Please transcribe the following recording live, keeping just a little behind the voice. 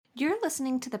You're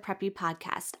listening to the Preppy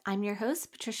Podcast. I'm your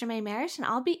host, Patricia May Marish, and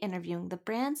I'll be interviewing the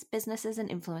brands, businesses, and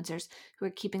influencers who are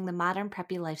keeping the modern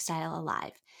preppy lifestyle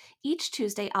alive. Each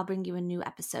Tuesday, I'll bring you a new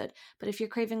episode, but if you're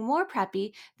craving more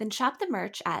preppy, then shop the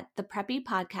merch at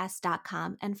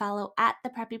thepreppypodcast.com and follow at The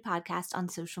Preppy Podcast on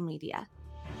social media.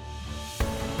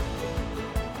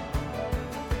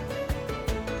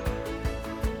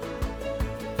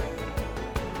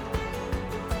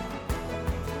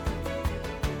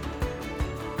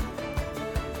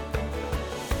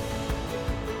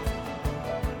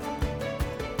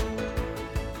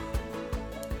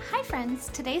 Friends,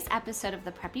 today's episode of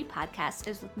the Preppy Podcast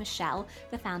is with Michelle,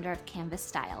 the founder of Canvas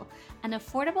Style, an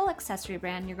affordable accessory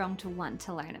brand you're going to want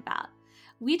to learn about.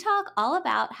 We talk all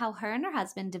about how her and her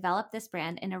husband developed this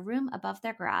brand in a room above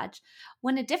their garage,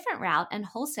 went a different route and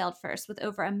wholesaled first with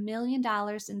over $1 million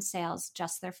in sales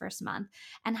just their first month,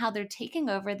 and how they're taking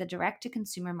over the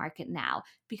direct-to-consumer market now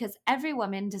because every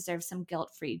woman deserves some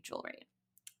guilt-free jewelry.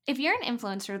 If you're an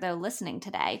influencer, though, listening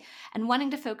today and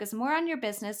wanting to focus more on your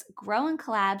business, growing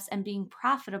collabs, and being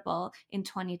profitable in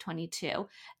 2022,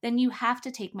 then you have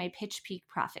to take my Pitch Peak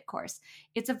Profit course.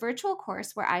 It's a virtual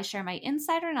course where I share my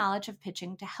insider knowledge of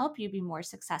pitching to help you be more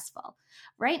successful.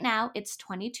 Right now, it's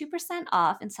 22%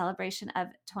 off in celebration of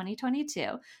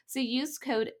 2022. So use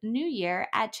code NEWYEAR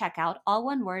at checkout, all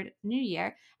one word, New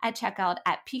Year, at checkout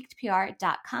at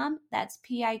peakedpr.com. That's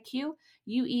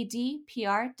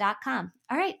PIQUEDPR.com.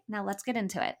 All right, now let's get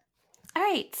into it. All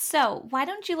right, so why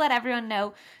don't you let everyone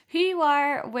know who you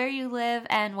are, where you live,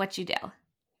 and what you do?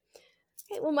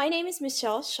 Okay, well, my name is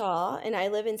Michelle Shaw, and I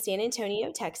live in San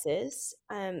Antonio, Texas.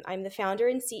 I'm the founder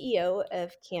and CEO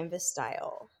of Canvas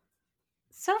Style.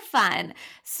 So fun.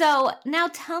 So now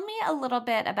tell me a little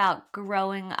bit about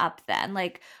growing up then.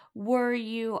 Like, were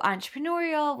you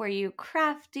entrepreneurial? Were you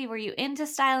crafty? Were you into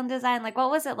style and design? Like,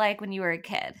 what was it like when you were a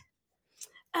kid?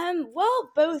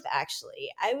 Well, both actually.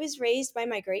 I was raised by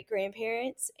my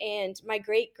great-grandparents, and my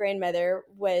great-grandmother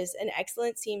was an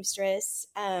excellent seamstress.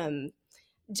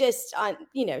 Just on,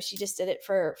 she just did it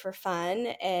for fun,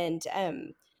 and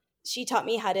she taught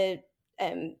me how to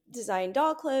design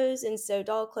doll clothes and sew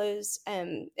doll clothes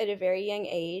at a very young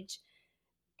age,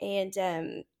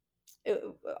 and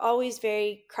always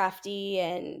very crafty.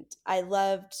 And I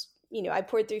loved, I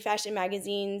poured through fashion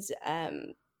magazines.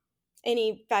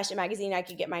 Any fashion magazine I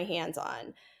could get my hands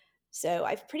on. So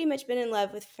I've pretty much been in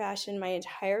love with fashion my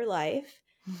entire life.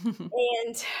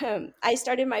 And I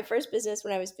started my first business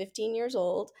when I was 15 years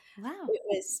old. Wow. It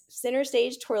was Center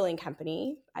Stage Twirling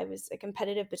Company. I was a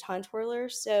competitive baton twirler,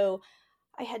 so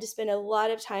I had to spend a lot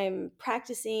of time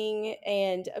practicing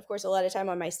and, of course, a lot of time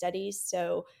on my studies.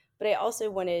 But I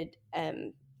also wanted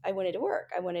to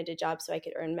work. I wanted a job so I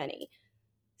could earn money.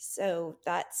 So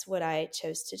that's what I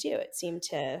chose to do. It seemed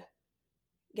to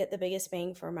get the biggest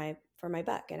bang for my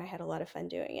buck, and I had a lot of fun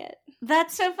doing it.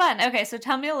 That's so fun. Okay, so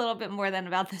tell me a little bit more then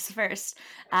about this first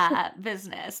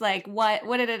business. Like, what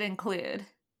did it include?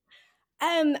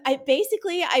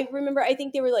 I remember, I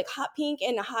think they were like hot pink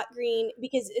and hot green,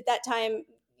 because at that time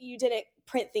you didn't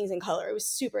print things in color. It was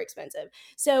super expensive.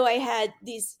 So I had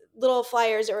these little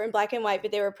flyers that were in black and white,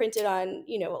 but they were printed on,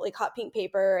 like hot pink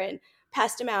paper, and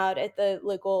passed them out at the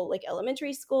local like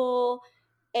elementary school.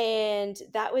 And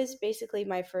that was basically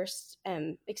my first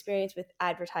experience with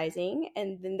advertising.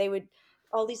 And then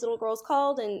all these little girls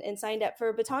called and signed up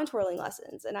for baton twirling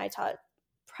lessons. And I taught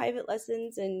private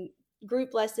lessons and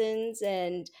group lessons.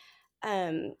 And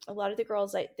a lot of the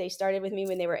girls, they started with me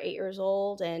when they were 8 years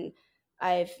old. And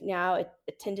I've now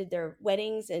attended their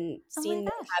weddings and seen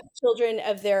them have children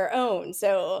of their own.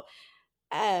 So,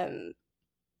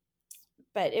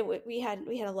 but we had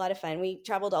a lot of fun. We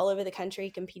traveled all over the country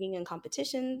competing in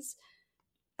competitions.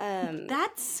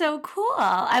 That's so cool.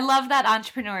 I love that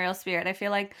entrepreneurial spirit. I feel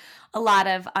like a lot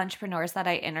of entrepreneurs that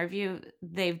I interview,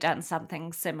 they've done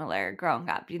something similar growing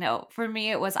up. For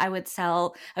me, it was I would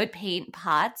paint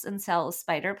pots and sell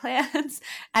spider plants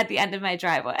at the end of my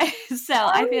driveway. So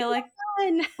I feel like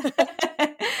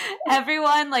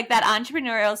everyone, like, that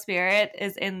entrepreneurial spirit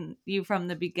is in you from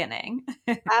the beginning.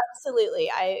 Absolutely.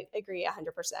 I agree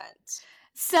 100%.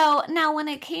 So now when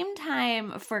it came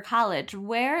time for college,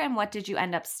 where and what did you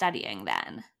end up studying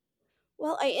then?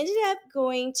 Well, I ended up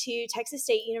going to Texas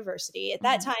State University. At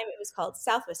that time, it was called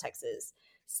Southwest Texas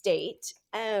State.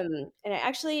 And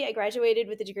I graduated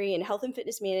with a degree in health and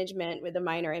fitness management with a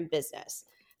minor in business.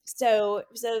 So it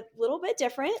was a little bit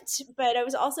different, but I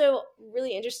was also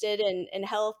really interested in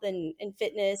health and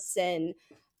fitness and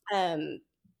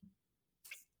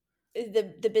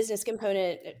the business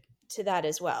component to that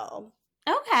as well.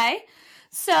 Okay.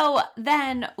 So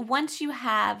then once you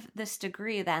have this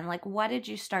degree, then like what did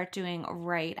you start doing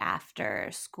right after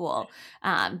school?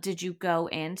 Did you go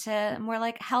into more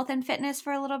like health and fitness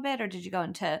for a little bit, or did you go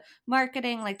into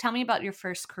marketing? Like tell me about your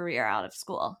first career out of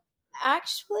school.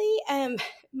 Actually,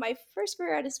 my first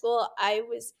career out of school, I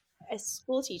was a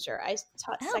school teacher. I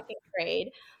taught Oh. second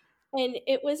grade, and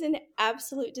it was an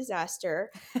absolute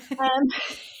disaster. Um,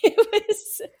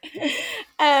 it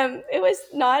it was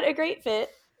not a great fit.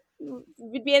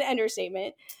 Would be an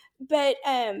understatement. But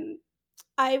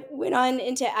I went on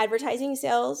into advertising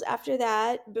sales after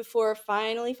that before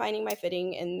finally finding my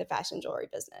footing in the fashion jewelry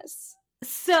business.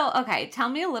 So, okay, tell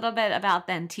me a little bit about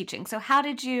then teaching. So how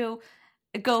did you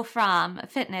go from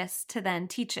fitness to then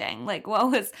teaching? Like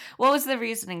what was the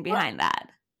reasoning Well, behind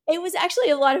that? it was actually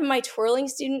a lot of my twirling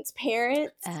students'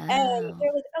 parents. Oh.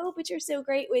 They're like, "Oh, but you're so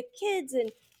great with kids,"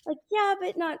 and like, yeah,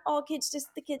 but not all kids.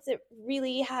 Just the kids that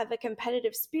really have a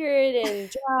competitive spirit and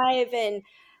drive and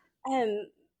um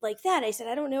like that. I said,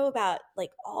 I don't know about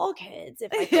like all kids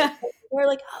if I could. Yeah. They're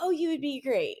like, "Oh, you would be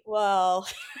great." Well,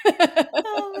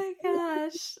 Oh my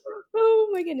gosh. oh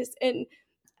my goodness. And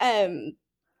um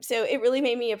so it really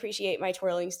made me appreciate my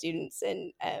twirling students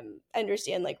and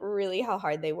understand like really how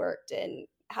hard they worked and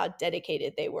how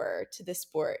dedicated they were to the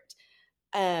sport.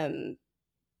 Um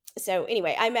so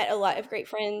anyway, I met a lot of great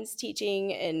friends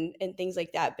teaching and things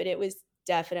like that, but it was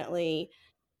definitely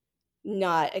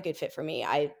not a good fit for me.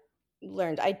 I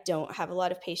learned I don't have a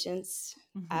lot of patience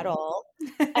at Mhm. all.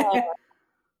 Uh,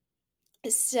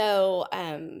 so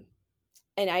and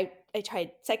I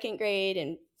tried second grade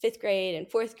and fifth grade and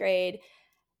fourth grade,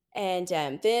 and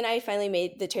then I finally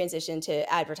made the transition to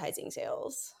advertising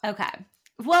sales. Okay.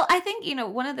 Well, I think,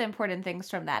 one of the important things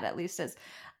from that at least is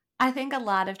I think a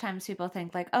lot of times people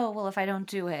think like, oh, well, if I don't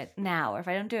do it now or if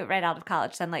I don't do it right out of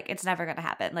college, then like it's never going to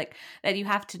happen. Like that you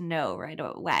have to know right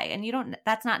away. And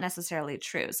that's not necessarily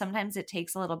true. Sometimes it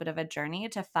takes a little bit of a journey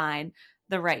to find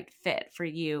the right fit for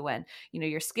you and,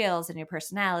 your skills and your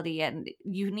personality. And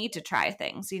you need to try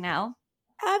things.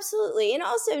 Absolutely, and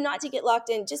also not to get locked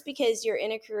in. Just because you're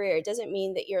in a career doesn't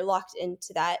mean that you're locked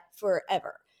into that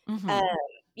forever. Um, Hmm.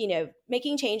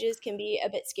 Making changes can be a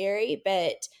bit scary,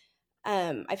 but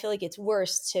I feel like it's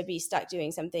worse to be stuck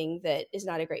doing something that is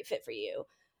not a great fit for you.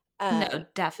 No, Um, you know,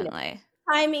 definitely.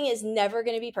 Timing is never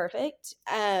going to be perfect,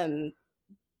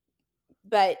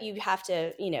 but you have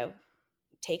to,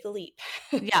 take a leap.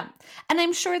 Yeah. And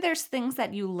I'm sure there's things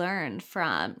that you learned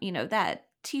from, that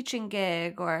teaching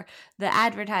gig or the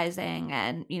advertising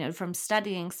and, from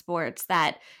studying sports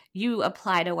that you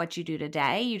apply to what you do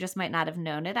today. You just might not have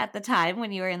known it at the time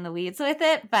when you were in the weeds with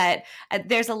it, but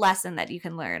there's a lesson that you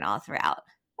can learn all throughout.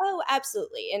 Oh,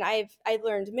 absolutely. And I've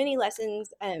learned many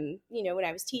lessons, when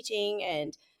I was teaching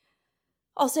and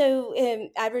also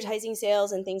advertising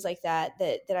sales and things like that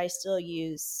I still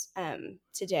use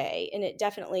today. And it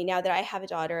definitely, now that I have a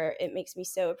daughter, it makes me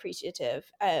so appreciative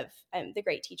of the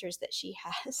great teachers that she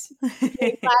has.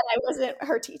 Very glad I wasn't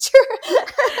her teacher.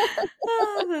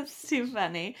 Oh, that's too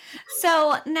funny.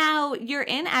 So now you're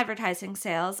in advertising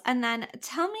sales, and then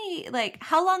tell me, like,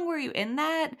 how long were you in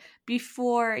that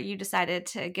before you decided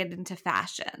to get into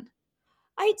fashion?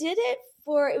 I did it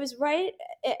for, it was right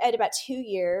at about 2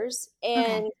 years.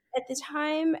 Okay. And at the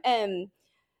time,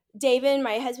 David,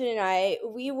 my husband, and I,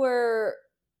 we were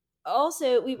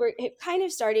kind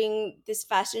of starting this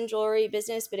fashion jewelry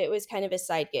business, but it was kind of a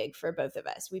side gig for both of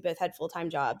us. We both had full-time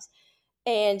jobs.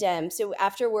 And so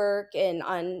after work and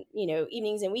on,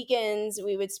 evenings and weekends,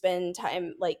 we would spend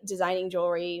time like designing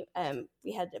jewelry.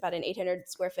 We had about an 800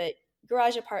 square foot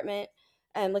garage apartment,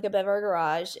 like above our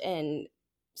garage. And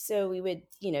so we would,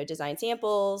 design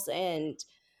samples and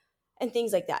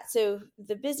things like that. So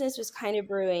the business was kind of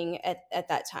brewing at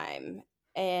that time.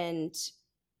 And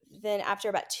then after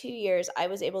about 2 years, I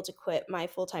was able to quit my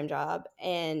full-time job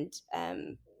and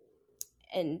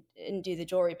do the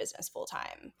jewelry business full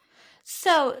time.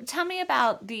 So tell me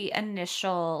about the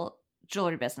initial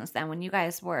jewelry business then when you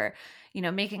guys were,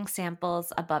 making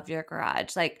samples above your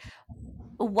garage. Like,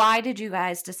 why did you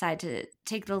guys decide to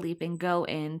take the leap and go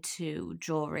into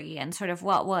jewelry and sort of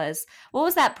what was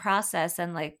that process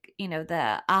and like,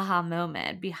 the aha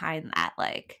moment behind that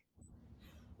like?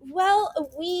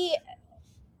 Well, we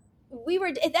were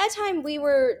at that time we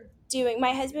were doing.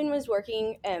 My husband was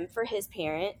working for his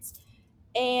parents,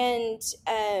 and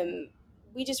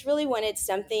we just really wanted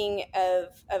something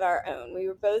of our own. We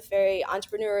were both very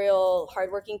entrepreneurial,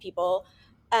 hardworking people,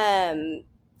 and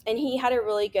he had a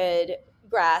really good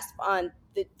grasp on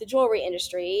the jewelry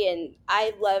industry, and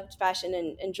I loved fashion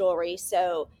and jewelry,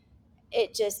 so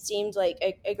it just seemed like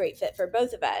a great fit for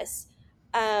both of us.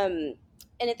 And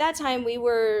at that time, we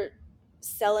were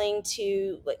selling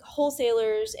to like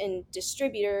wholesalers and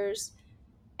distributors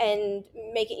and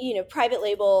making, private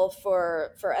label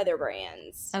for other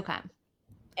brands. Okay.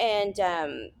 And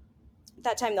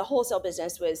that time the wholesale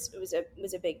business was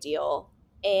a big deal.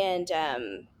 And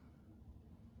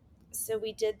so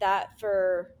we did that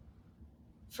for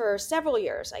several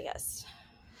years, I guess.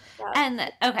 Yeah.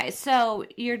 And okay, so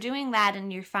you're doing that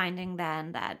and you're finding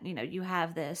then that, you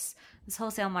have this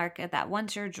wholesale market that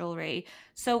wants your jewelry.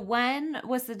 So when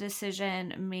was the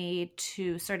decision made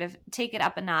to sort of take it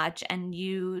up a notch and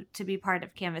you to be part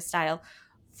of Canvas Style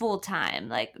full time?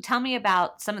 Like, tell me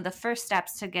about some of the first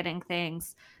steps to getting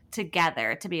things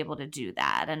together to be able to do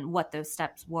that and what those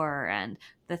steps were and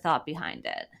the thought behind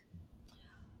it.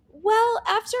 Well,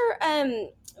 after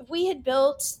we had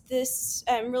built this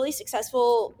really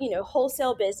successful,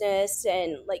 wholesale business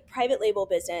and like private label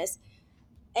business,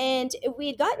 and we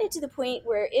had gotten it to the point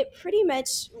where it pretty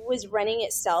much was running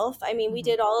itself. I mean, we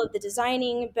did all of the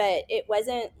designing, but it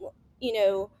wasn't,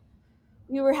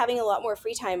 we were having a lot more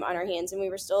free time on our hands and we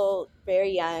were still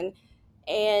very young.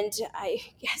 And I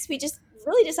guess we just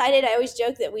really decided, I always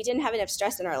joke that we didn't have enough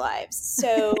stress in our lives.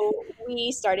 So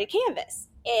we started Canvas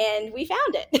and we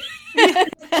found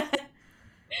it.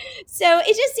 So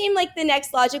it just seemed like the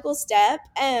next logical step.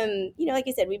 Like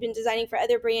I said, we've been designing for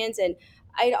other brands and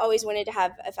I'd always wanted to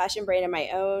have a fashion brand of my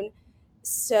own.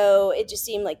 So it just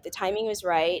seemed like the timing was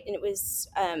right. And it was,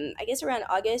 I guess around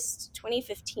August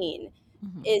 2015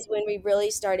 is when we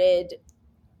really started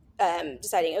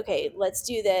deciding, okay, let's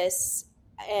do this.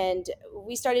 And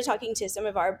we started talking to some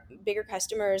of our bigger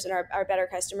customers and our better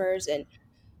customers. And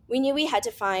we knew we had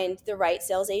to find the right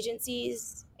sales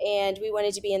agencies and we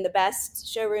wanted to be in the best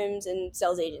showrooms and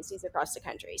sales agencies across the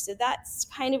country. So that's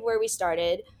kind of where we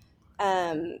started.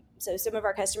 So some of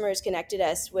our customers connected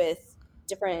us with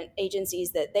different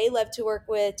agencies that they love to work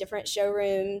with, different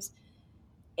showrooms.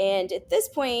 And at this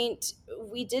point,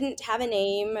 we didn't have a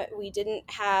name. We didn't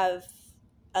have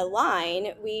a line.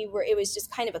 It was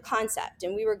just kind of a concept.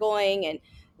 And we were going and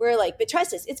we're like, but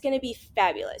trust us, it's going to be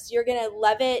fabulous. You're going to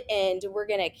love it and we're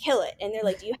going to kill it. And they're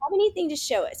like, do you have anything to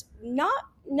show us? Not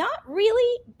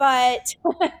really, but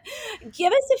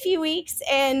give us a few weeks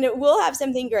and we'll have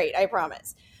something great, I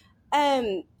promise.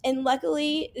 And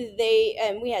luckily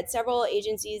we had several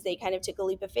agencies. They kind of took a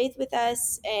leap of faith with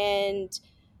us and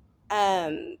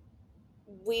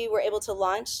we were able to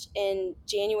launch in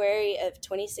January of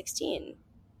 2016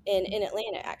 in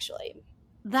Atlanta, actually.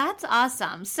 That's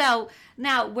awesome. So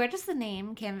now, where does the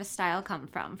name Canvas Style come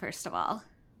from, first of all?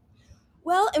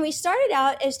 Well, and we started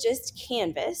out as just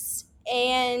Canvas,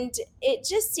 and it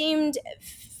just seemed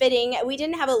fitting. We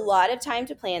didn't have a lot of time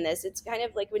to plan this. It's kind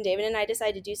of like when David and I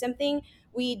decide to do something,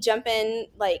 we jump in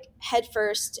like head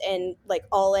first and like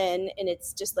all in, and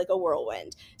it's just like a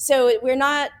whirlwind. So we're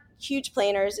not huge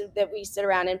planners that we sit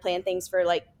around and plan things for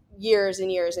like years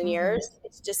and years and years.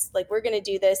 It's just like, we're going to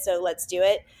do this, so let's do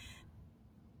it.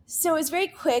 So it was very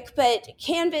quick, but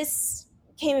Canvas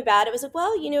came about. It was like,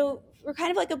 well, we're kind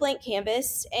of like a blank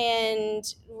canvas and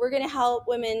we're going to help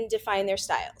women define their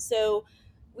style. So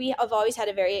we have always had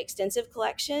a very extensive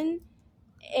collection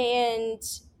and,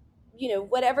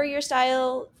 whatever your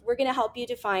style, we're going to help you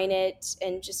define it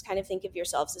and just kind of think of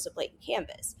yourselves as a blank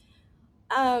canvas.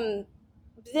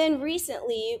 Then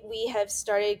recently we have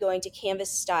started going to Canvas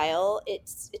Style.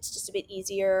 It's just a bit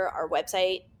easier. Our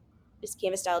website is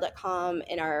canvasstyle.com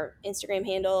and our Instagram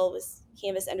handle was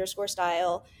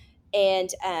canvas_style. And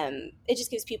it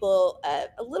just gives people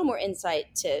a little more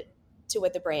insight to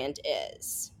what the brand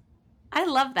is. I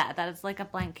love that it's like a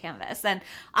blank canvas. And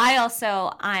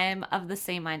I'm of the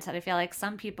same mindset. I feel like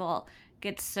some people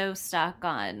get so stuck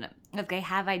on if they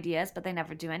have ideas, but they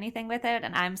never do anything with it.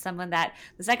 And I'm someone that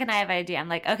the second I have an idea, I'm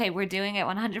like, okay, we're doing it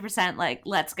 100%. Like,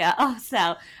 let's go.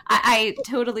 So I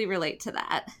totally relate to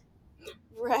that.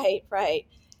 Right.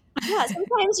 Yeah,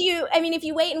 sometimes if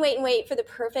you wait and wait and wait for the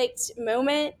perfect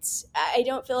moment, I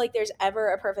don't feel like there's ever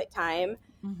a perfect time.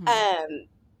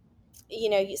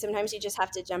 Sometimes you just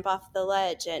have to jump off the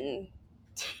ledge and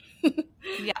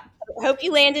hope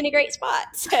you land in a great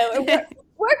spot. So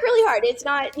work really hard. It's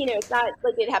not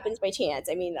like it happens by chance.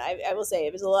 I mean, I will say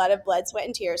it was a lot of blood, sweat,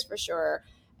 and tears for sure,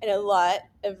 and a lot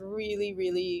of really,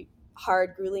 really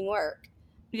hard, grueling work.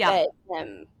 Yeah.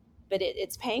 But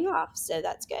it's paying off, so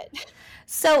that's good.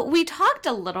 So we talked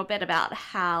a little bit about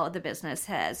how the business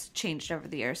has changed over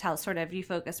the years, how sort of you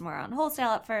focus more on wholesale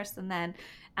at first, and then,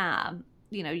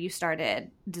 you started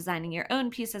designing your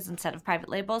own pieces instead of private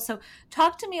labels. So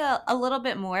talk to me a little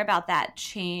bit more about that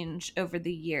change over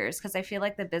the years, because I feel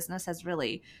like the business has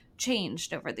really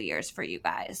changed over the years for you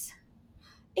guys.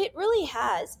 It really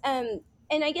has.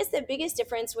 And I guess the biggest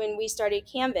difference when we started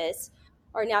Canvas,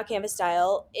 or now Canvas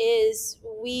Style, is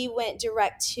we went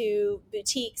direct to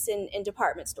boutiques and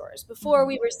department stores. Before,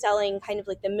 we were selling kind of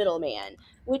like the middleman,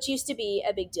 which used to be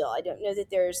a big deal. I don't know that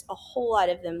there's a whole lot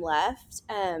of them left.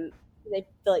 I feel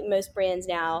like most brands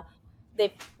now,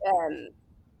 they've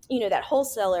that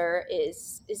wholesaler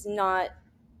is not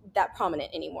that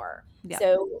prominent anymore. Yeah.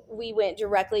 So we went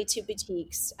directly to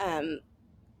boutiques,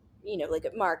 like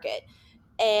at market.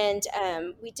 And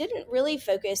we didn't really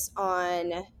focus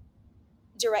on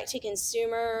direct to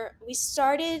consumer. We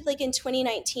started like in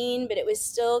 2019, but it was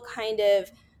still kind of,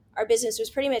 our business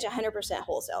was pretty much 100%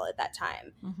 wholesale at that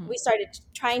time. We started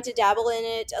trying to dabble in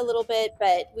it a little bit,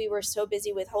 but we were so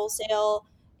busy with wholesale,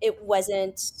 it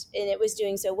wasn't, and it was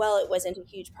doing so well, it wasn't a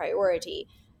huge priority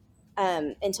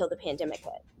until the pandemic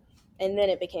hit. And then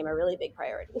it became a really big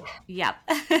priority. Yep.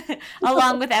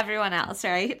 Along with everyone else,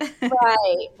 right?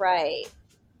 Right.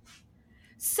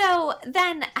 So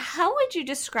then how would you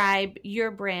describe your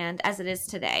brand as it is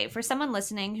today? For someone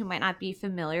listening who might not be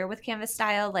familiar with Canvas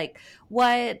Style, like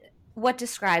what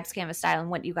describes Canvas Style and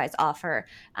what you guys offer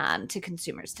to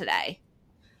consumers today?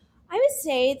 I would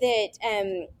say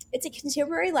that it's a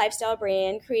contemporary lifestyle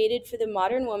brand created for the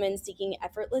modern woman seeking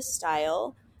effortless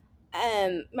style.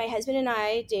 My husband and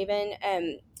I, David,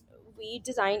 we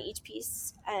design each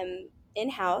piece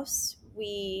in-house.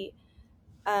 We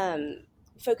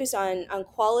focus on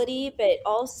quality, but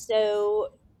also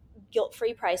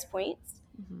guilt-free price points.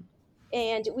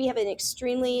 And we have an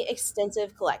extremely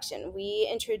extensive collection. We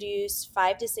introduce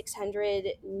 500 to 600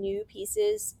 new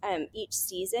pieces each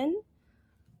season.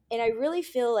 And I really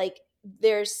feel like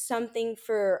there's something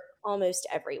for almost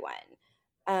everyone,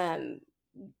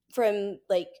 from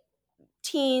like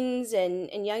teens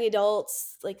and young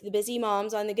adults, like the busy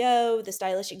moms on the go, the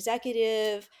stylish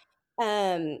executive,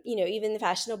 even the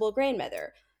fashionable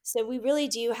grandmother. So we really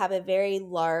do have a very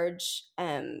large,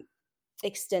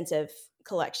 extensive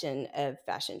collection of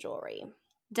fashion jewelry.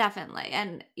 Definitely.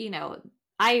 And,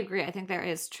 I agree. I think there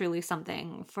is truly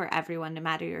something for everyone, no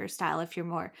matter your style, if you're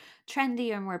more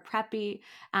trendy or more preppy.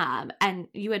 And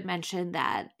you had mentioned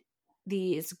that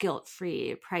these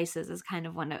guilt-free prices is kind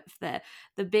of one of the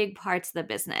big parts of the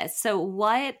business.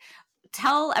 So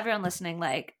tell everyone listening,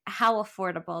 like, how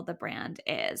affordable the brand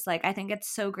is. Like, I think it's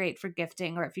so great for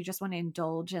gifting, or if you just want to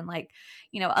indulge in, like,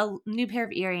 a new pair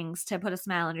of earrings to put a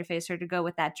smile on your face or to go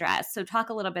with that dress. So talk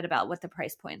a little bit about what the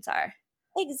price points are.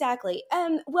 Exactly.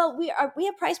 Well, we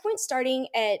have price points starting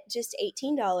at just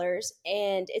 $18,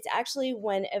 and it's actually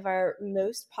one of our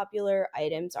most popular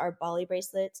items. Our Bali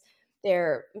bracelets.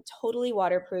 They're totally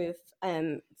waterproof,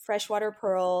 freshwater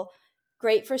pearl,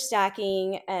 great for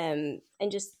stacking, and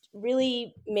just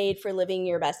really made for living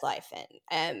your best life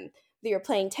in. You're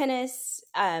playing tennis.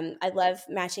 I love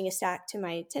matching a stack to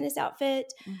my tennis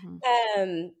outfit.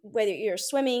 Whether you're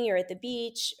swimming, you're at the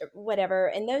beach, whatever,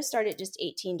 and those start at just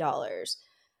 $18.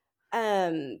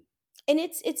 And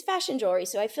it's fashion jewelry,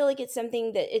 so I feel like it's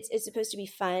something that it's supposed to be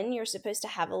fun. You're supposed to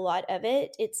have a lot of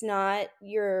it. It's not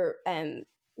your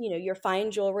your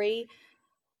fine jewelry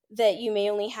that you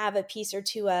may only have a piece or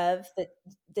two of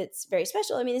that's very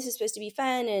special. I mean, this is supposed to be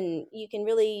fun, and you can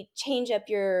really change up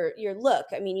your look.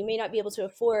 I mean, you may not be able to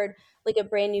afford like a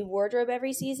brand new wardrobe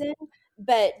every season,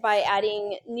 but by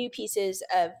adding new pieces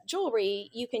of jewelry,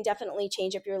 you can definitely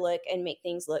change up your look and make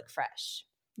things look fresh.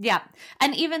 Yeah.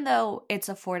 And even though it's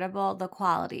affordable, the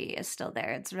quality is still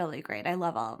there. It's really great. I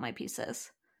love all of my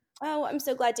pieces. Oh, I'm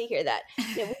so glad to hear that.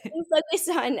 We do focus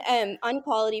on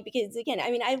quality because, again, I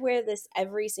mean, I wear this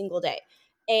every single day,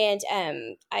 and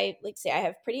I like to say I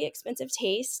have pretty expensive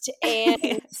taste, and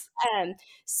Yes.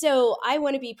 so I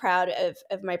want to be proud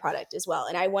of my product as well,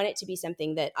 and I want it to be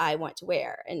something that I want to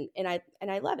wear, and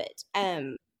I love it.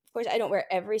 Of course, I don't wear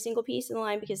every single piece in the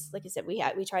line because, like I said, we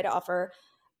try to offer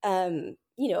a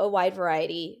wide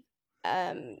variety,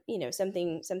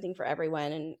 something for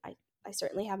everyone, and I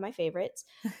certainly have my favorites.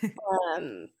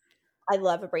 I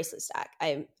love a bracelet stack.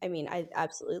 I mean, I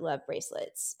absolutely love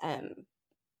bracelets.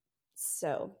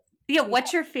 So Yeah.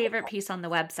 What's your favorite piece on the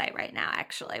website right now,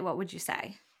 actually? What would you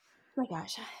say? oh my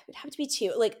gosh, it would have to be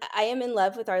two. Like, I am in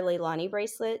love with our Leilani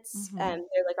bracelets. They're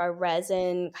like our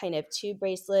resin kind of tube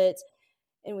bracelets,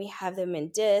 and we have them in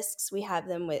discs. We have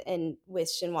them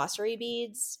with chinoiserie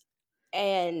beads,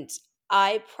 and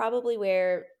I probably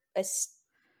wear a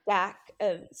stack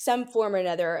of some form or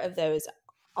another of those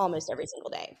almost every single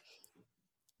day.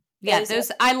 Yeah,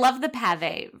 I love the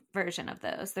pave version of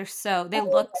those. They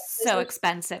look so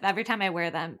expensive. Every time I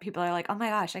wear them, people are like, "Oh my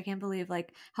gosh, I can't believe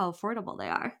like how affordable they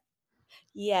are."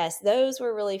 Yes, those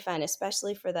were really fun,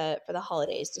 especially for the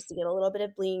holidays, just to get a little bit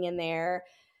of bling in there.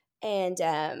 And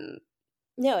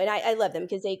No, and I love them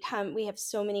because we have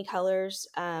so many colors.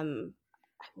 I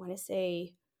want to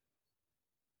say,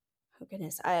 oh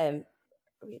goodness, are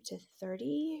we up to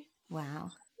 30,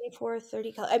 Wow. 24,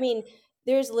 30 colors? I mean,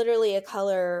 there's literally a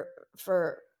color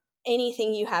for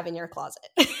anything you have in your closet.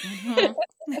 Mm-hmm.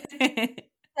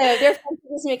 So they're fun to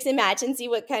just mix and match and see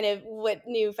what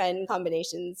new fun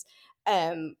combinations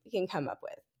can come up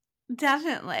with.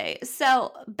 Definitely.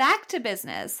 So back to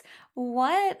business.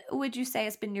 What would you say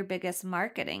has been your biggest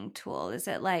marketing tool? Is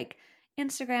it like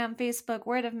Instagram, Facebook,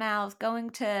 word of mouth,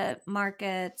 going to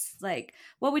markets? Like,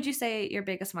 what would you say your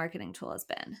biggest marketing tool has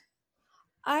been?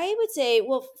 I would say,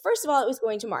 well, first of all, it was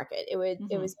going to market. Mm-hmm.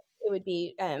 It would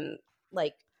be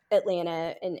like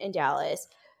Atlanta and Dallas,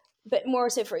 but more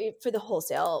so for the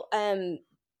wholesale.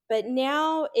 But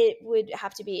now it would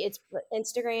have to be it's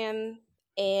Instagram,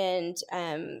 and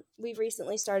we've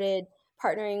recently started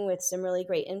partnering with some really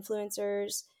great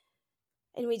influencers,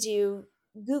 and we do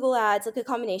Google ads. Like a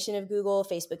combination of Google,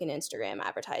 Facebook, and Instagram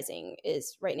advertising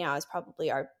is right now is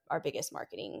probably our biggest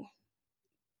marketing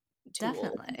tool.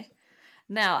 Definitely.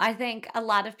 No, I think a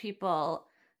lot of people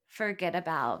forget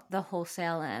about the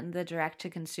wholesale and the direct to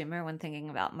consumer when thinking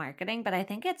about marketing, but I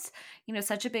think it's,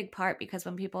 such a big part because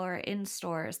when people are in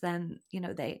stores, then,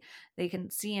 they can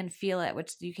see and feel it,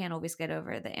 which you can't always get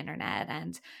over the internet.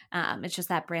 And it's just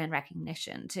that brand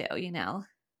recognition too.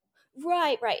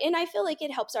 Right, right. And I feel like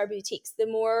it helps our boutiques. The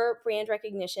more brand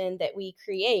recognition that we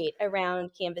create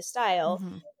around Canvas Style,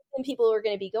 Hmm. then people are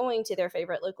going to be going to their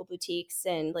favorite local boutiques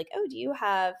and like, oh, do you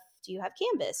have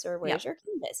Canvas, or Yep. where's your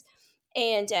Canvas?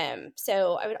 And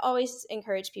so I would always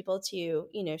encourage people to,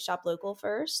 shop local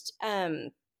first.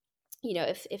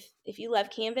 If you love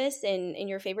Canvas and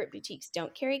your favorite boutiques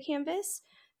don't carry Canvas,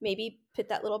 maybe put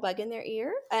that little bug in their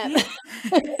ear.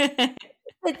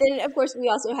 But then, of course, we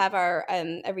also have our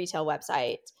a retail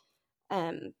website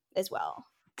as well.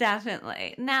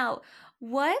 Definitely. Now,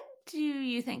 what do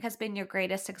you think has been your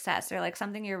greatest success or like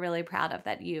something you're really proud of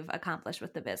that you've accomplished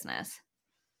with the business?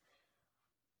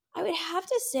 I would have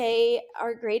to say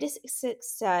our greatest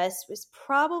success was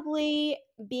probably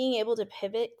being able to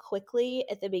pivot quickly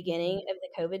at the beginning Mhm. of the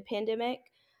COVID pandemic.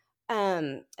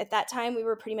 At that time, we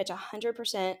were pretty much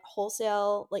 100%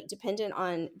 wholesale, like dependent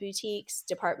on boutiques,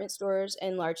 department stores,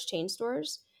 and large chain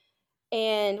stores.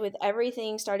 And with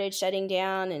everything started shutting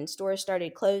down and stores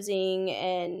started closing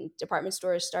and department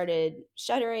stores started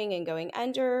shuttering and going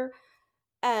under,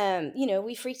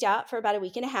 we freaked out for about a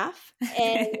week and a half.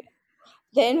 And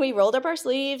then we rolled up our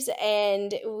sleeves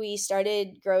and we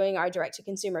started growing our direct to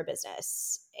consumer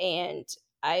business. And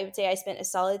I would say I spent a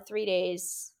solid 3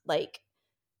 days like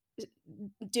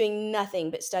doing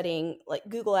nothing but studying like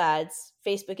Google ads,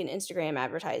 Facebook and Instagram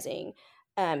advertising,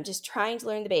 just trying to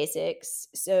learn the basics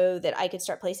so that I could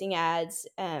start placing ads,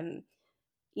 and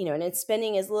it's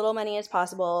spending as little money as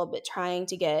possible, but trying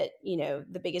to get,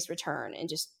 the biggest return and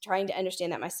just trying to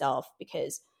understand that myself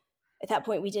because at that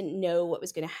point we didn't know what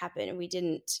was going to happen, and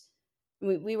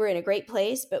we were in a great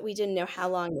place, but we didn't know how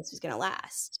long this was going to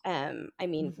last. I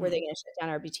mean, were they Mhm. going to shut down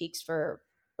our boutiques for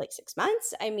like 6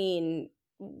 months? I mean,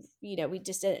 we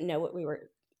just didn't know what we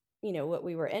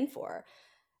were in for.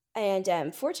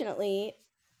 And fortunately,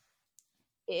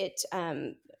 it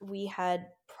we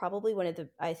had probably one of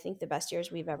I think the best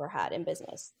years we've ever had in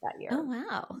business that Oh, year.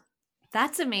 wow.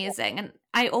 That's amazing. And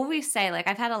I always say, like,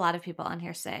 I've had a lot of people on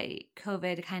here say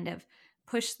COVID kind of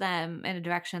pushed them in a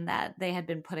direction that they had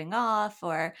been putting off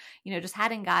or, just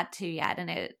hadn't got to yet. And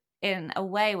it, in a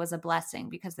way, was a blessing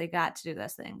because they got to do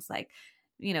those things like,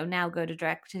 now go to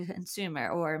direct to consumer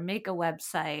or make a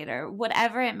website or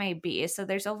whatever it may be. So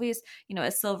there's always,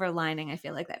 a silver lining, I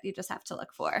feel like, that you just have to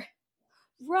look for.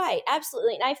 Right,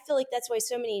 absolutely. And I feel like that's why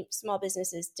so many small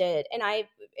businesses did. And I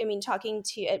mean, talking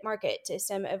to at market to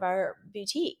some of our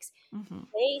boutiques, Hmm.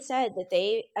 they said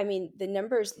that I mean, the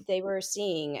numbers that they were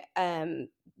seeing,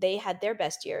 they had their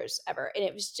best years ever. And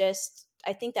it was just,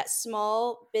 I think that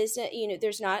small business,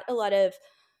 there's not a lot of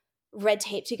red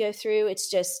tape to go through. It's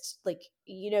just like,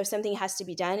 something has to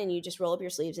be done and you just roll up your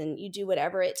sleeves and you do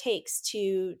whatever it takes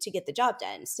to get the job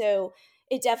done. So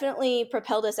it definitely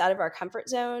propelled us out of our comfort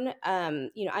zone. I'm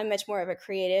much more of a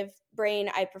creative brain.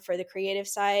 I prefer the creative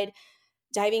side.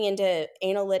 Diving into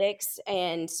analytics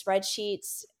and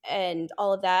spreadsheets and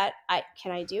all of that, I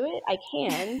do it? I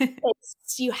can.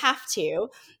 You have to,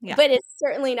 Yeah. but it's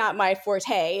certainly not my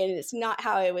forte, and it's not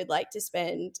how I would like to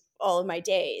spend all of my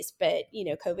days. But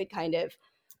COVID kind of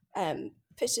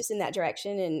pushed us in that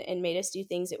direction and made us do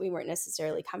things that we weren't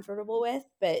necessarily comfortable with,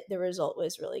 but the result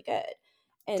was really good.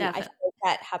 And I feel Definitely. like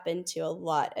that happened to a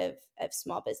lot of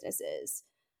small businesses.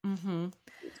 Hmm.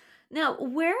 Now,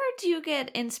 where do you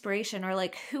get inspiration, or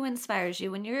like who inspires you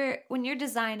when you're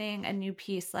designing a new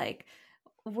piece? Like,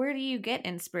 where do you get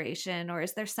inspiration, or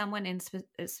is there someone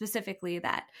specifically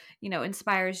that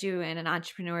inspires you in an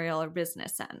entrepreneurial or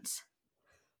business sense?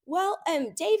 Well,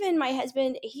 David, my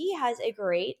husband, he has a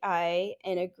great eye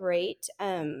and a great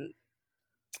um,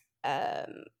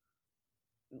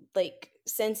 like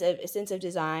sense of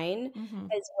design Hmm.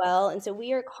 as well, and so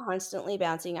we are constantly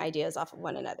bouncing ideas off of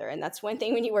one another. And that's one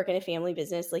thing when you work in a family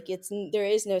business, like there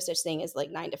is no such thing as like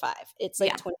 9 to 5. It's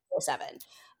like Yeah. 24/7.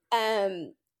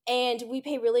 And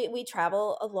we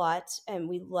travel a lot, and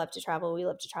we love to travel. We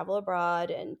love to travel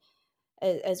abroad, and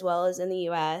as well as in the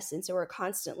US. And so we're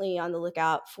constantly on the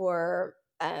lookout for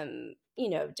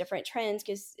different trends,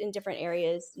 because in different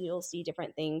areas you'll see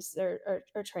different things that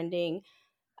are trending.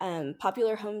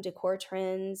 Popular home decor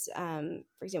trends. For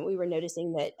example, we were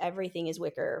noticing that everything is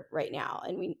wicker right now,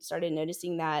 and we started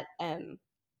noticing that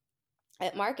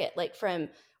at market, like from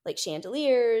like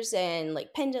chandeliers and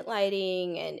like pendant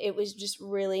lighting, and it was just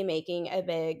really making a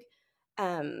big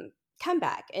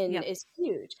comeback, and Yep. is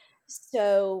huge.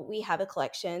 So we have a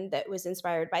collection that was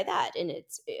inspired by that, and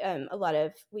it's a lot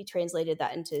of we translated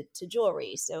that into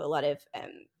jewelry. So a lot of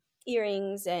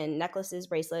earrings and necklaces,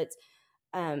 bracelets.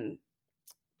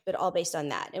 But all based on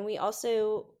that. And we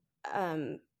also,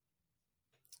 um,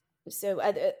 so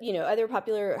other, other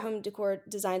popular home decor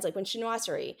designs, like when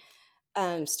chinoiserie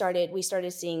we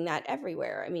started seeing that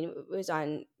everywhere. I mean, it was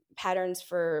on patterns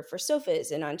for sofas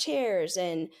and on chairs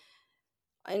and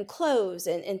clothes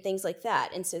and things like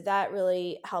that. And so that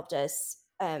really helped us,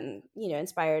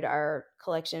 inspired our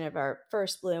collection of our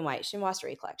first blue and white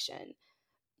chinoiserie collection.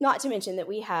 Not to mention that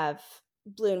we have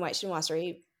blue and white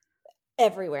chinoiserie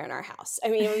everywhere in our house. I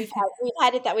mean, we've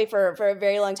had it that way for a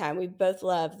very long time. We both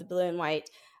love the blue and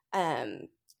white, um,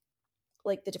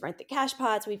 like the cash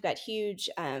pots. We've got huge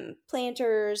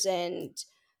planters and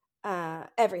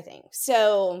everything.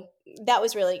 So that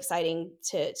was really exciting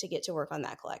to get to work on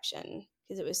that collection,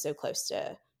 because it was so close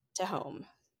to home.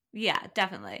 Yeah,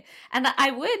 definitely. And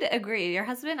I would agree. Your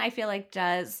husband, I feel like,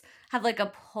 does have like a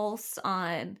pulse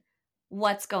on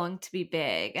what's going to be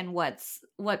big and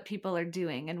what people are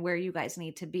doing and where you guys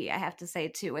need to be. I have to say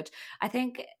too, which I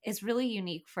think is really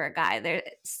unique for a guy.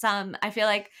 I feel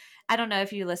like, I don't know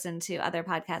if you listen to other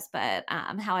podcasts, but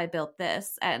How I Built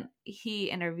This, and he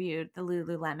interviewed the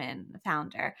Lululemon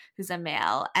founder, who's a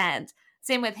male, and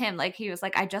same with him. Like, he was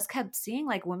like, I just kept seeing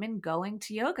like women going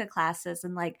to yoga classes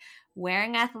and like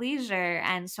wearing athleisure.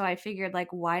 And so I figured, like,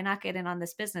 why not get in on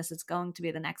this business? It's going to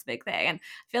be the next big thing. And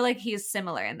I feel like he's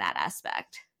similar in that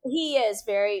aspect. He is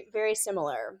very, very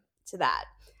similar to that.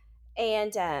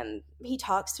 And he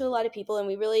talks to a lot of people, and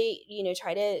we really,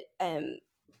 try to,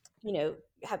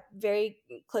 have very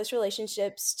close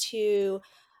relationships to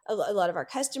a lot of our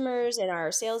customers and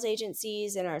our sales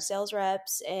agencies and our sales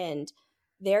reps. And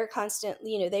they're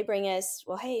constantly, they bring us,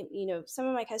 well, hey, some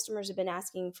of my customers have been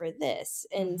asking for this.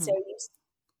 And so Hmm. you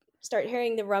start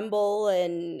hearing the rumble.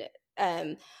 And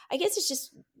I guess it's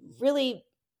just really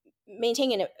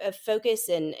maintaining a focus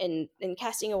and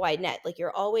casting a wide net. Like, you're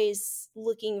always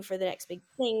looking for the next big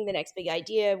thing, the next big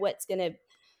idea, what's going to,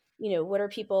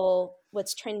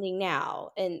 what's trending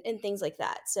now, and things like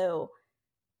that. So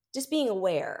just being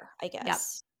aware, I Yep.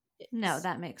 guess. No,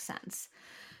 that makes sense.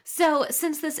 So,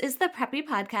 since this is the Preppy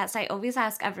podcast, I always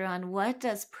ask everyone, what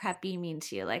does preppy mean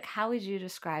to you? Like, how would you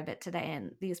describe it today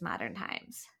in these modern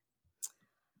times?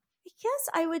 I guess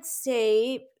I would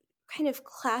say kind of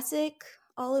classic,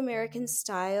 all American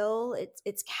style.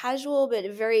 It's casual, but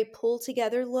a very pulled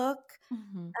together look.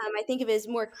 Hmm. I think of it as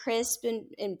more crisp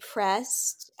and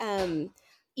pressed,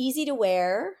 easy to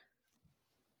wear.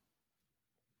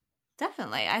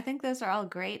 Definitely. I think those are all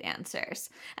great answers.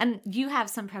 And you have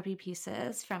some preppy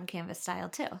pieces from Canvas Style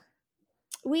too.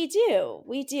 We do,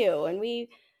 and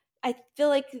I feel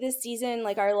like this season,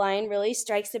 like, our line really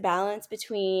strikes a balance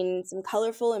between some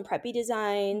colorful and preppy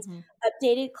designs, Hmm.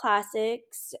 updated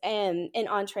classics, and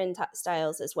on trend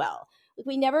styles as well. Like,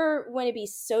 we never want to be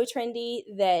so trendy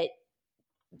that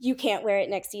you can't wear it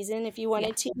next season if you Yeah.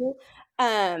 wanted to.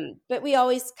 But we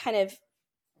always kind of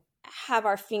have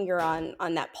our finger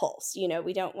on that pulse.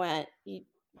 We don't want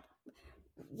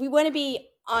we want to be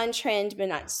on trend but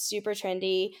not super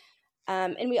trendy.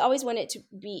 And we always want it to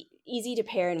be easy to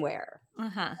pair and wear.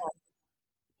 Uh-huh.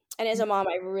 And as a mom,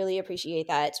 I really appreciate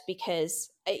that,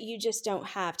 because you just don't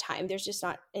have time. There's just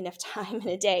not enough time in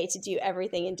a day to do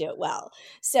everything and do it well.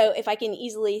 So if I can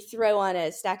easily throw on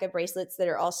a stack of bracelets that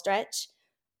are all stretch,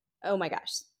 oh my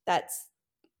gosh, that's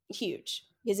huge.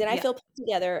 Because then I Yeah. feel put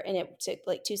together, and it took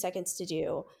like 2 seconds to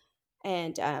do.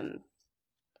 And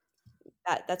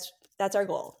that's our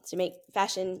goal, to make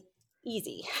fashion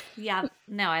easy. Yeah,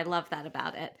 no, I love that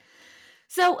about it.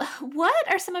 So,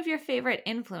 what are some of your favorite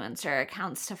influencer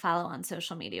accounts to follow on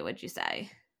social media, would you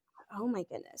say? Oh my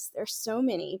goodness, there's so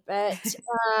many, but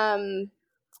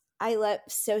I love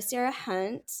Sarah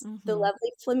Hunt, The Hmm.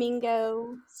 Lovely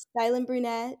Flamingo, Style and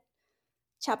Brunette,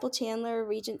 Chapel Chandler,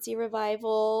 Regency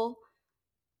Revival,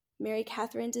 Mary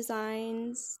Catherine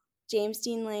Designs, James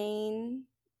Dean Lane,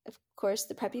 of course,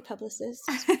 the Preppy Publicist,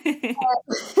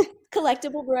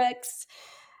 Collectible Brooks,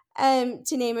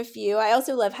 to name a few. I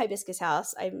also love Hibiscus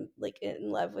House. I'm like in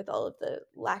love with all of the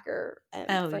lacquer.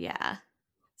 Oh yeah.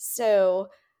 So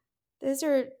those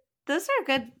are Those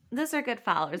are good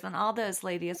followers, and all those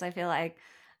ladies, I feel like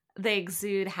they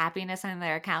exude happiness in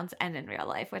their accounts and in real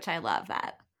life, which I love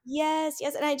that. yes,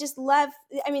 yes, and I just love.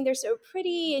 I mean, they're so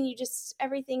pretty, and you just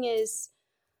everything is.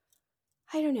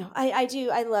 I don't know. I do.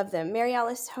 I love them. Mary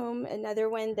Alice Home, another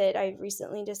one that I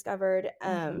recently discovered.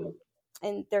 Hmm.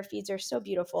 And their feeds are so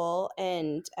beautiful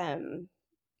and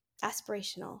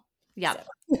aspirational. Yep.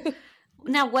 So.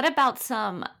 Now, what about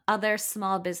some other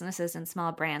small businesses and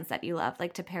small brands that you love,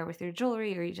 like to pair with your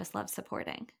jewelry, or you just love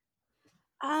supporting?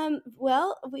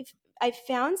 Well, I've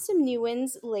found some new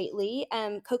ones lately.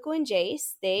 Coco and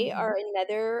Jace, they Hmm. are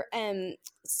another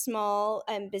small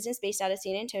business based out of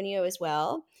San Antonio as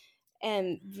well.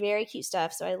 Very cute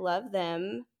stuff. So I love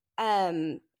them.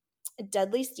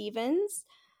 Dudley Stevens,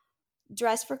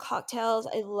 Dress for Cocktails.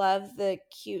 I love the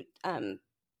cute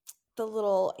the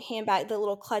little handbag, the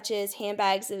little clutches,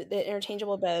 handbags, the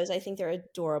interchangeable bows. I think they're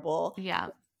adorable. Yeah.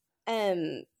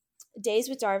 Um, Days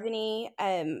with Darvini,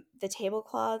 the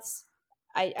tablecloths.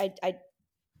 I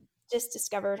just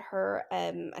discovered her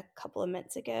a couple of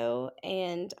months ago,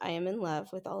 and I am in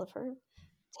love with all of her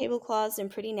tablecloths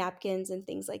and pretty napkins and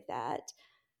things like that.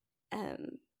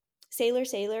 Um,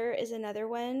 Sailor is another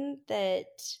one that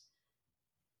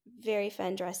very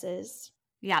fun dresses.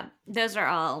 Yeah, those are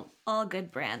all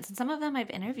good brands, and some of them I've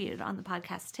interviewed on the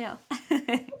podcast too.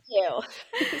 You.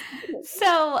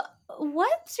 So,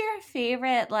 what's your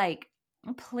favorite like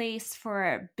place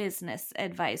for business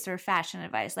advice or fashion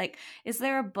advice? Like, is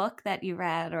there a book that you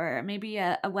read, or maybe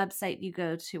a website you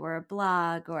go to, or a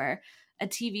blog, or a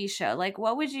TV show? Like,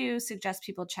 what would you suggest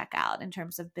people check out in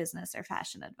terms of business or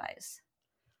fashion advice?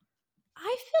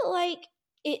 I feel like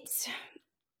it's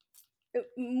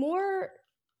more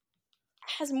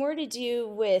has more to do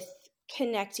with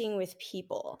connecting with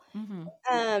people Mm-hmm.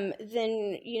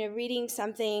 than reading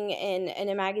something in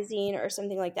a magazine or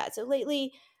something like that. So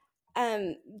lately,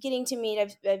 getting to meet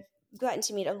I've gotten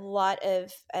to meet a lot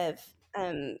of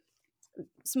um,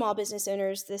 small business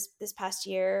owners this past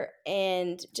year,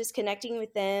 and just connecting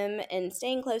with them and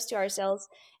staying close to our sales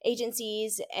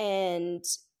agencies, and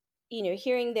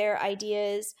hearing their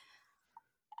ideas,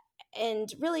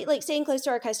 and really like staying close to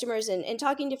our customers, and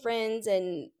talking to friends,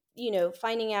 and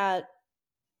finding out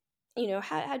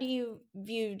how do you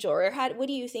view jewelry, or what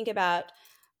do you think about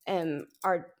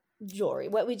our jewelry,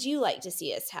 what would you like to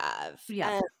see us have,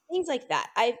 Yeah. things like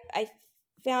that. I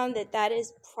found that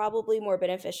is probably more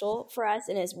beneficial for us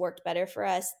and has worked better for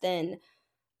us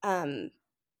um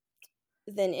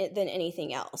than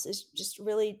anything else. Is just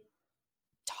really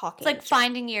It's like talking.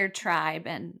 finding your tribe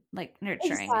and like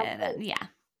nurturing it. Exactly. And yeah,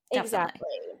 definitely.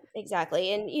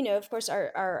 Exactly. And of course,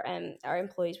 our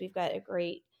employees, we've got a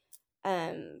great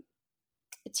um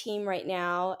team right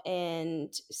now,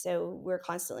 and so we're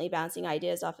constantly bouncing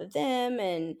ideas off of them,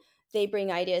 and they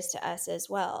bring ideas to us as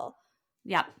well.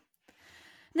 Yep.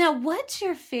 Now, what's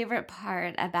your favorite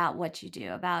part about what you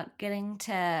do, about getting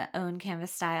to own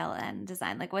Canvas Style and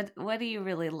design? Like, what do you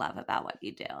really love about what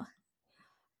you do?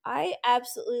 I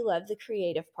absolutely love the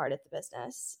creative part of the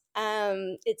business.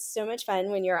 It's so much fun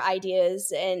when your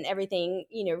ideas and everything,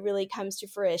 really comes to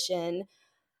fruition.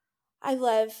 I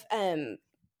love um,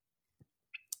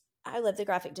 I love the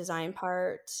graphic design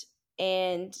part,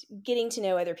 and getting to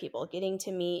know other people, getting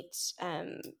to meet,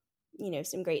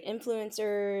 some great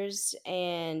influencers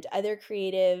and other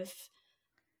creative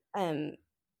um,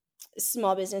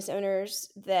 small business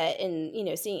owners, that, and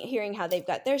hearing how they've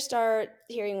got their start,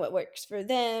 hearing what works for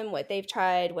them, what they've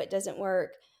tried, what doesn't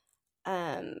work.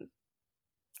 Um,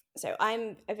 so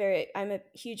I'm a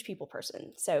huge people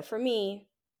person. So for me,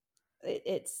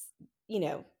 it's you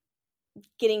know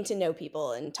getting to know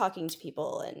people and talking to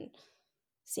people and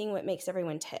seeing what makes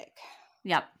everyone tick.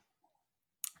 Yep.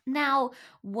 Now,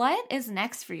 what is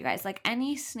next for you guys? Like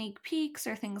any sneak peeks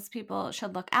or things people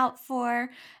should look out for?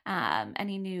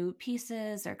 Any new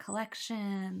pieces or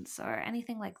collections or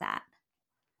anything like that?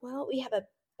 Well, we have a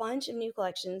bunch of new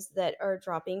collections that are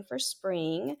dropping for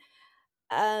spring.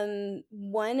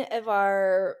 One of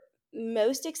our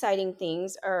most exciting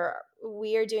things are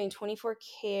we are doing 24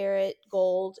 karat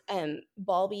gold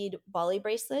ball bead Bali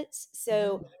bracelets.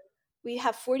 So we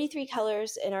have 43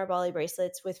 colors in our Bali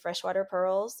bracelets with freshwater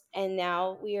pearls. And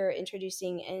now we are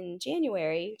introducing in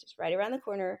January, just right around the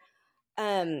corner,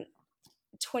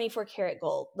 24 karat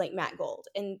gold, like matte gold.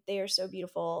 And they are so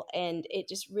beautiful. And it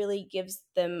just really gives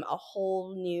them a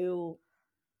whole new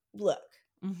look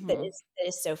that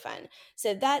is so fun.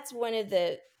 So that's one of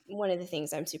the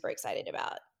things I'm super excited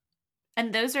about.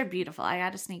 And those are beautiful. I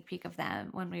got a sneak peek of them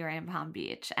when we were in Palm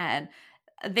Beach, and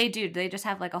they just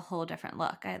have like a whole different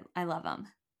look. I love them.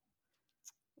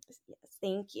 Yes,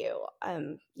 thank you.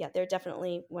 Yeah, they're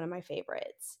definitely one of my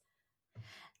favorites.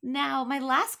 Now, my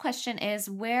last question is,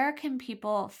 where can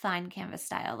people find Canvas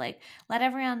Style? Like, let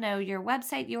everyone know your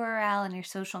website URL and your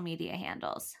social media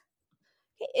handles.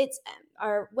 It's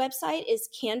our website is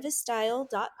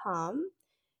canvasstyle.com.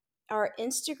 Our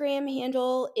Instagram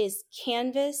handle is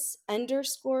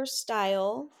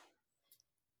canvas_style.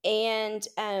 And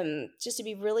just to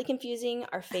be really confusing,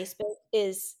 our Facebook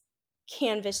is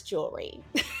Canvas Jewelry.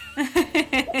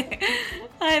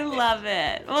 I love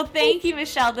it. Well, thank you,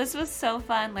 Michelle. This was so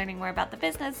fun learning more about the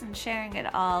business and sharing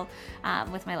it all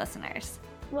with my listeners.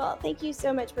 Well, thank you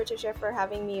so much, Patricia, for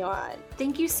having me on.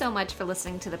 Thank you so much for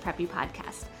listening to the Preppy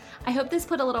Podcast. I hope this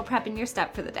put a little prep in your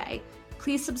step for the day.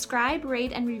 Please subscribe,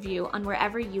 rate, and review on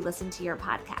wherever you listen to your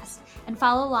podcast, and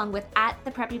follow along with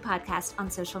 @the Preppy Podcast on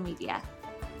social media.